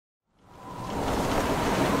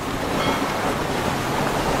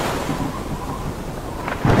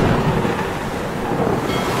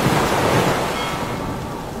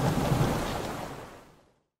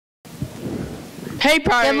Hey,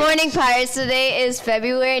 Pirates! Good morning, Pirates. Today is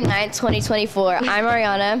February 9th, 2024. I'm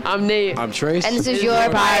Ariana. I'm Nate. I'm Trace. And this is your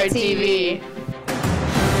Pirate TV.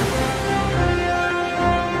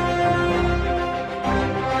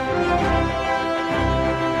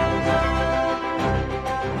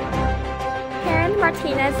 Karen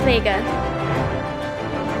Martinez Vega.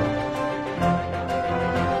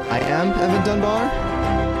 I am Evan Dunbar.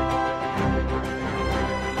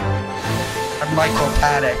 I'm Michael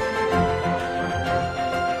Paddock.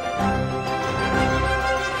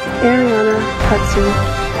 Ariana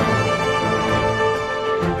Hudson.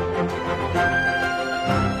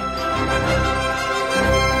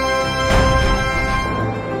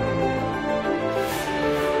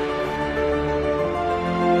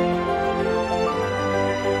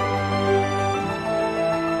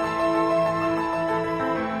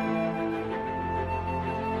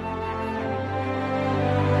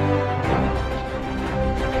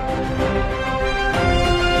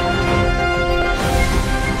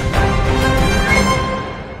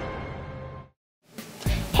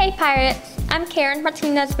 Hey Pirates, I'm Karen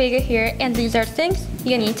Martinez Vega here, and these are things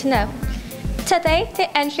you need to know. Today, the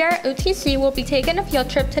NGR OTC will be taking a field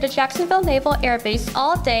trip to the Jacksonville Naval Air Base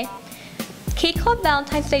all day. Key Club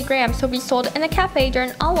Valentine's Day grams will be sold in a cafe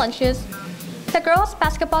during all lunches. The girls'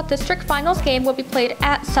 basketball district finals game will be played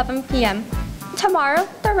at 7 p.m. Tomorrow,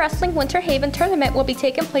 the Wrestling Winter Haven tournament will be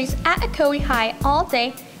taking place at Ocoee High all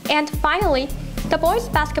day. And finally, the boys'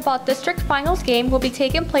 basketball district finals game will be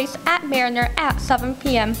taking place at Mariner at 7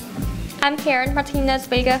 p.m. I'm Karen Martinez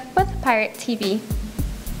Vega with Pirate TV.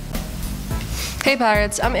 Hey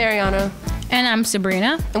Pirates, I'm Ariana. And I'm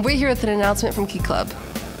Sabrina. And we're here with an announcement from Key Club.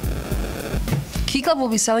 Key Club will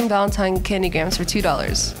be selling Valentine candygrams for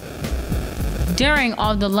 $2. During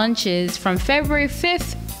all the lunches from February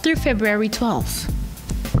 5th through February 12th.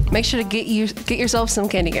 Make sure to get yourself some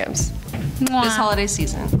candygrams Mwah. this holiday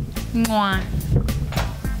season. Mwah.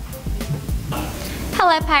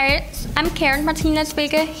 Hello Pirates, I'm Karen Martinez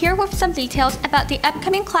Vega here with some details about the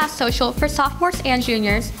upcoming class social for sophomores and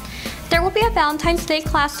juniors. There will be a Valentine's Day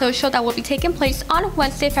class social that will be taking place on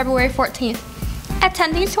Wednesday, February 14th.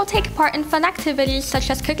 Attendees will take part in fun activities such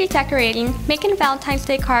as cookie decorating, making Valentine's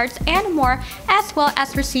Day cards, and more, as well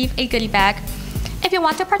as receive a goodie bag. If you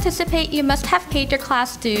want to participate, you must have paid your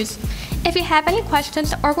class dues. If you have any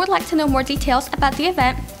questions or would like to know more details about the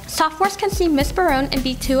event, sophomores can see Miss Barone in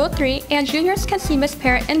B203 and juniors can see Miss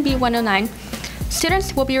Parrott in B109.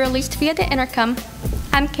 Students will be released via the intercom.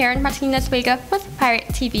 I'm Karen Martinez Vega with Pirate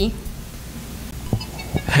TV.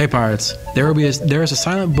 Hey Pirates, there is a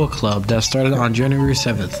silent book club that started on January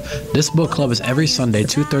 7th. This book club is every Sunday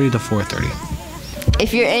 2:30 to 4:30.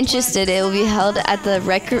 If you're interested, it will be held at the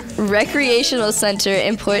Recreational Center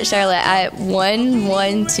in Port Charlotte at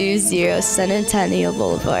 1120 Centennial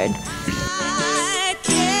Boulevard. I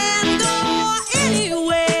can go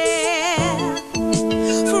anywhere,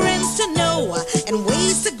 friends to know and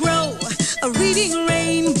ways to grow, a reading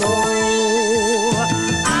rainbow.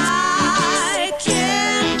 I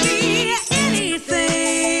can be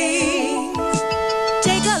anything.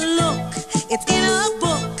 Take a look, it's in a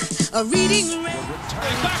book, a reading rainbow.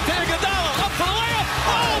 Back to Iguodala, up for the layup.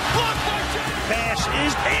 Oh, blocked by James. Pass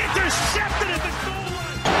is intercepted at the goal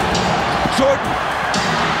line. Jordan,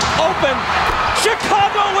 open.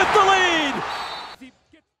 Chicago with the lead.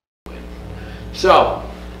 So,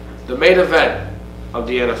 the main event of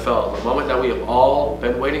the NFL, the moment that we have all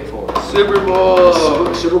been waiting for. Super Bowl.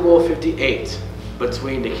 Super Bowl 58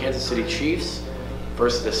 between the Kansas City Chiefs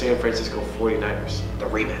versus the San Francisco 49ers. The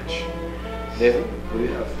rematch. Nathan, what do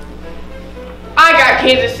you have? I got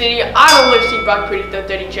Kansas City. I don't want to see Brock Purdy throw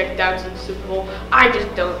 30 checkdowns in the Super Bowl. I just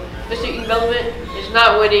don't. Mr. Irrelevant is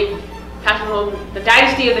not winning. Patrick Mahomes, the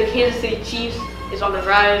dynasty of the Kansas City Chiefs is on the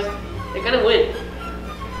rise. They're gonna win.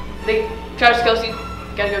 Travis Kelce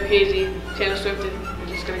gotta go crazy. Taylor Swift is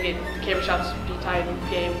just gonna get camera shots the entire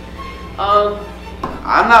game.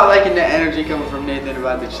 I'm not liking the energy coming from Nathan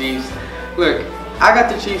about the Chiefs. Look, I got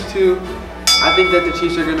the Chiefs too. I think that the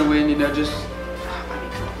Chiefs are gonna win. You know, just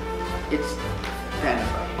it's the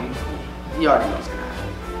NFL. You already know what's gonna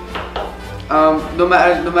happen. No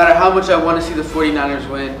matter how much I want to see the 49ers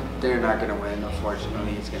win, they're not gonna win.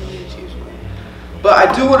 Unfortunately, it's gonna be the Chiefs win. But I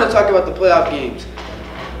do want to talk about the playoff games.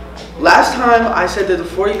 Last time I said that the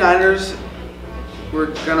 49ers were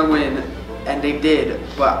gonna win, and they did.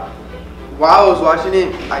 But while I was watching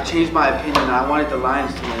it, I changed my opinion. I wanted the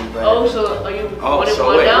Lions to win. But Oh, so are you one and so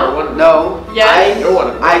one wait, now? no. Yes. You're one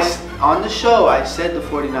and one. On the show, I said the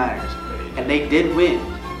 49ers, and they did win.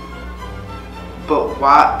 But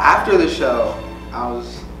after the show, I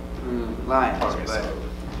was Lions. Okay, but so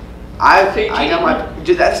I got my.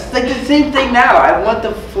 That's like the same thing now. I want the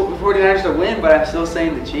 49ers to win, but I'm still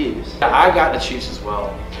saying the Chiefs. I got the Chiefs as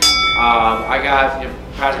well. I got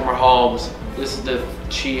Patrick Mahomes. This is the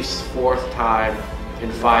Chiefs' 4th time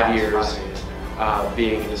in 5 years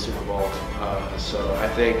being in the Super Bowl. So I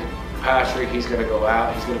think Patrick, he's going to go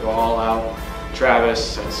out. He's going to go all out.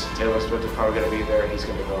 Travis, since Taylor Swift is probably going to be there, he's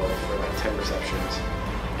going to go for like 10 receptions.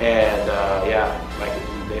 And like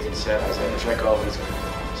Nathan said, Isaiah Pacheco, he's going to go out.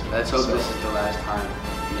 So let's hope this is the last time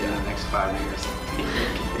in the next 5 years.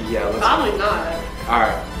 Yeah, let's Probably not. All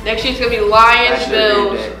right. Next year's gonna be Lions,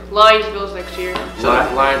 Bills. Lions, Bills next year. So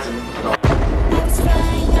Lions and I was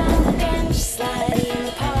flying on the bench, sliding in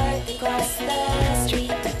the park across the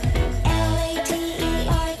street.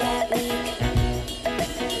 LATER that week.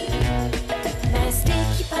 My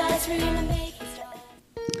sticky pies were gonna make me stop.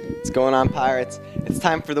 What's going on, Pirates? It's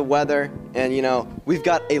time for the weather, and we've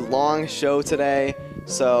got a long show today,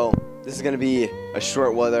 so this is going to be a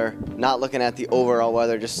short weather, not looking at the overall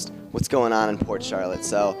weather, just what's going on in Port Charlotte.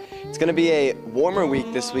 So it's going to be a warmer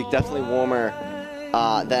week this week, definitely warmer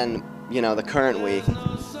than the current week.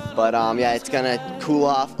 But yeah, it's going to cool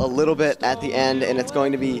off a little bit at the end, and it's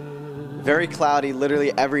going to be very cloudy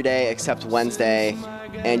literally every day except Wednesday,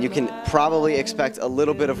 and you can probably expect a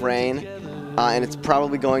little bit of rain, and it's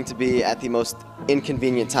probably going to be at the most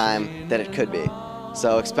inconvenient time that it could be.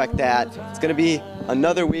 So expect that. It's going to be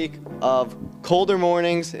another week of colder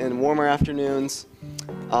mornings and warmer afternoons.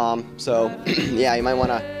 So yeah, you might want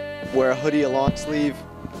to wear a hoodie, a long sleeve,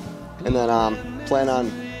 and then plan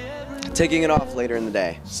on taking it off later in the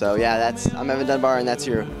day. So yeah, I'm Evan Dunbar, and that's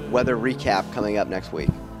your weather recap coming up next week.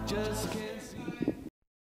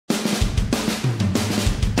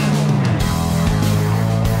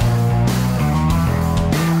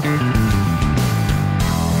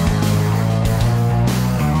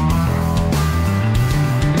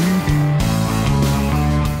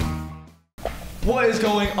 What is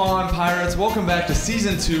going on, Pirates? Welcome back to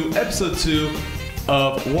Season 2, Episode 2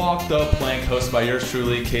 of Walk the Plank, hosted by yours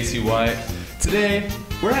truly, Casey White. Today,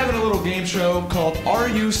 we're having a little game show called Are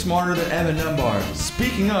You Smarter Than Evan Dunbar?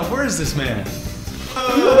 Speaking of, where is this man?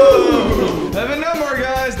 Oh! Evan Dunbar,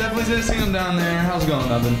 guys! Definitely seen him down there. How's it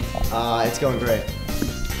going, Evan? It's going great.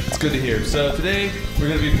 It's good to hear. So today, we're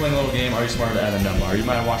going to be playing a little game, Are You Smarter Than Evan Dunbar? You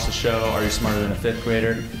might have watched the show, Are You Smarter Than a 5th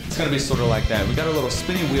Grader? It's going to be sort of like that. We got a little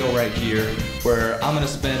spinning wheel right here where I'm going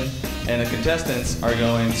to spin, and the contestants are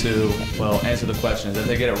going to, answer the questions. If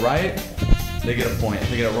they get it right, they get a point. If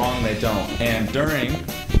they get it wrong, they don't. And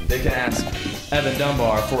they can ask Evan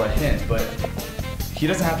Dunbar for a hint, but he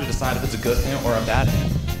doesn't have to decide if it's a good hint or a bad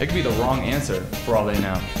hint. It could be the wrong answer for all they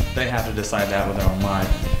know. They have to decide that with their own mind.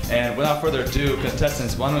 And without further ado,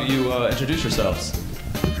 contestants, why don't you introduce yourselves?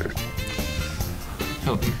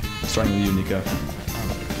 Hello. Starting with you, Nico.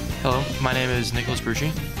 Hello, my name is Nicholas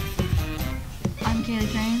Brucci. I'm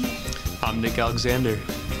Kaylee Crane. I'm Nick Alexander.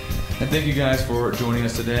 And thank you guys for joining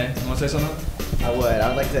us today. You want to say something? I would.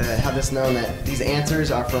 I'd like to have this known that these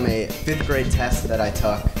answers are from a 5th grade test that I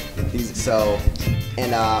took.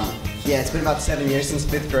 Yeah, it's been about 7 years since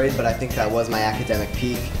 5th grade, but I think that was my academic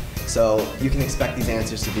peak. So you can expect these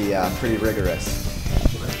answers to be pretty rigorous.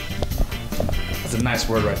 That's a nice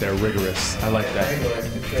word right there, rigorous. I like that.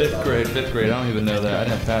 5th grade. I don't even know that. I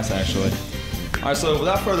didn't pass, actually. All right, so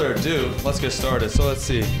without further ado, let's get started. So let's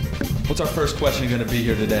see. What's our first question going to be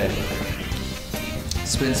here today?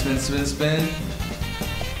 Spin, spin, spin, spin.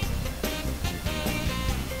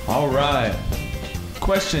 All right.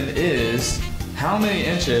 Question is, how many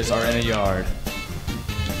inches are in a yard?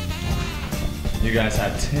 You guys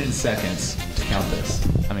have 10 seconds to count this.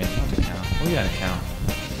 I mean, not to count. We gotta count.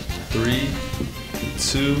 3,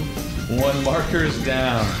 2, 1. Markers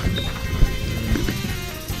down.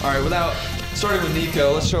 All right, starting with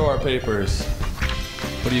Nico, let's show our papers.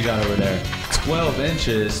 What do you got over there? 12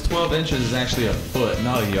 inches. 12 inches is actually a foot,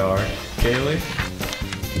 not a yard. Kaylee?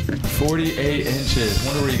 48 inches.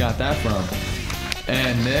 Wonder where you got that from.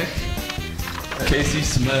 And Nick? Casey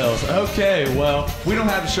smells. Okay, well, we don't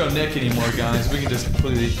have to show Nick anymore, guys. We can just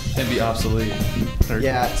completely be obsolete.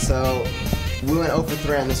 Yeah, so we went 0 for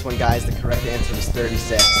 3 on this one, guys. The correct answer was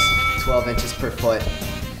 36. 12 inches per foot.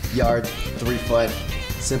 Yard, 3 foot.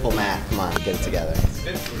 Simple math. Come on, get it together.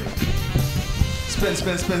 Spin,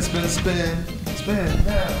 spin, spin, spin, spin. Spin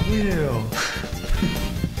that wheel.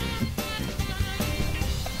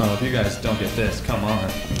 Oh, if you guys don't get this, come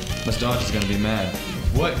on. Miss Dodge is going to be mad.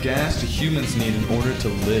 What gas do humans need in order to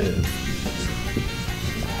live?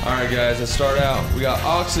 Alright guys, let's start out. We got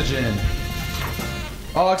oxygen.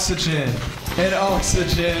 Oxygen. And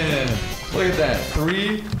oxygen. Look at that.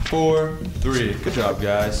 3, 4, 3. Good job,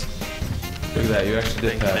 guys. Look at that, you actually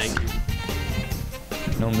did pass.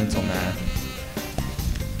 No mental math.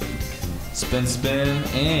 Spin, spin,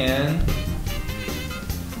 and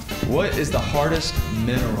what is the hardest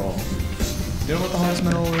mineral? Do you know what the hardest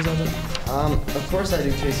mineral is, Evan? Of course I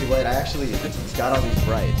do, Tracy White. I actually got all these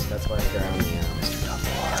right. That's why they're on the Mr.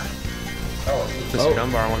 Dunbar. Mr.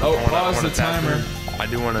 Dunbar, I want pause the to timer. I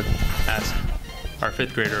do want to ask our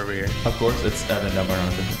 5th grader over here. Of course, it's Evan Dunbar.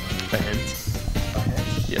 A hint?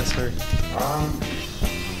 Yes, sir.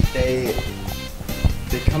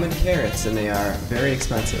 They come in carrots and they are very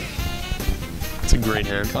expensive. It's a great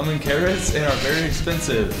hint. Come in carrots and are very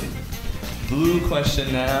expensive. Blue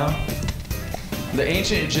question now. The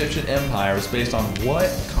ancient Egyptian empire was based on what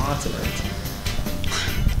continent?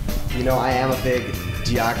 You know, I am a big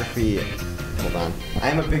geography. Hold on. I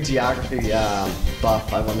am a big geography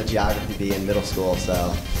buff. I won the geography bee in middle school,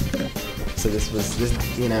 so this was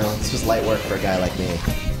light work for a guy like me.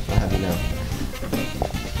 I'll have you know.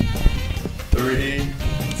 3, 2.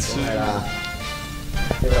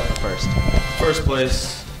 Give it up for first. First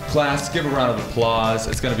place. Class, give a round of applause.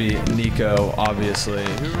 It's gonna be Nico, obviously.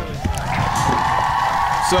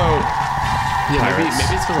 So, maybe it's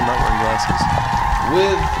because I'm not wearing glasses.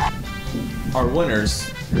 With our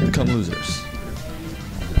winners come losers.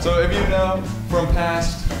 So if you know from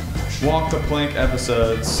past Walk the Plank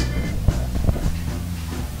episodes,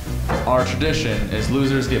 our tradition is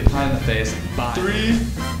losers get pie in the face. 3,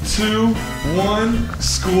 2, 1,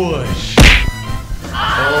 squish.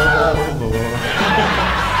 Oh Lord.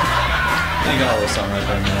 You got a little something right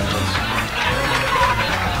there, man.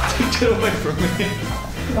 Get away from me.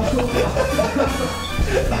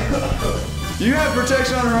 You had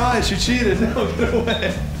protection on her eyes. She cheated. No, get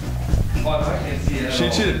away. She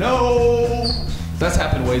cheated. No. That's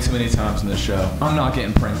happened way too many times in this show. I'm not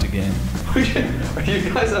getting pranked again. Are you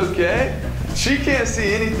guys okay? She can't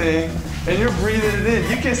see anything, and you're breathing it in.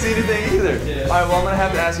 You can't see anything either. Yeah. All right, well, I'm going to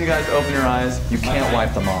have to ask you guys to open your eyes. You can't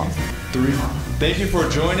wipe them off. 3. Thank you for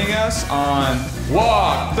joining us on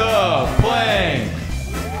Walk the Plank.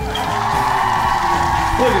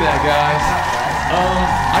 Look at that, guys.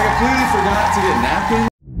 I completely forgot to get napkins.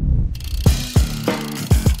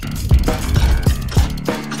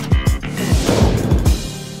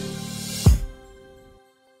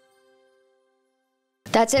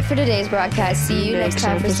 That's it for today's broadcast. See you next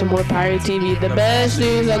time for some more Pirate TV. The best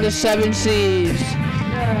news on the 7 seas.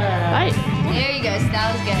 There you go.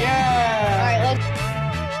 That was good. Yeah.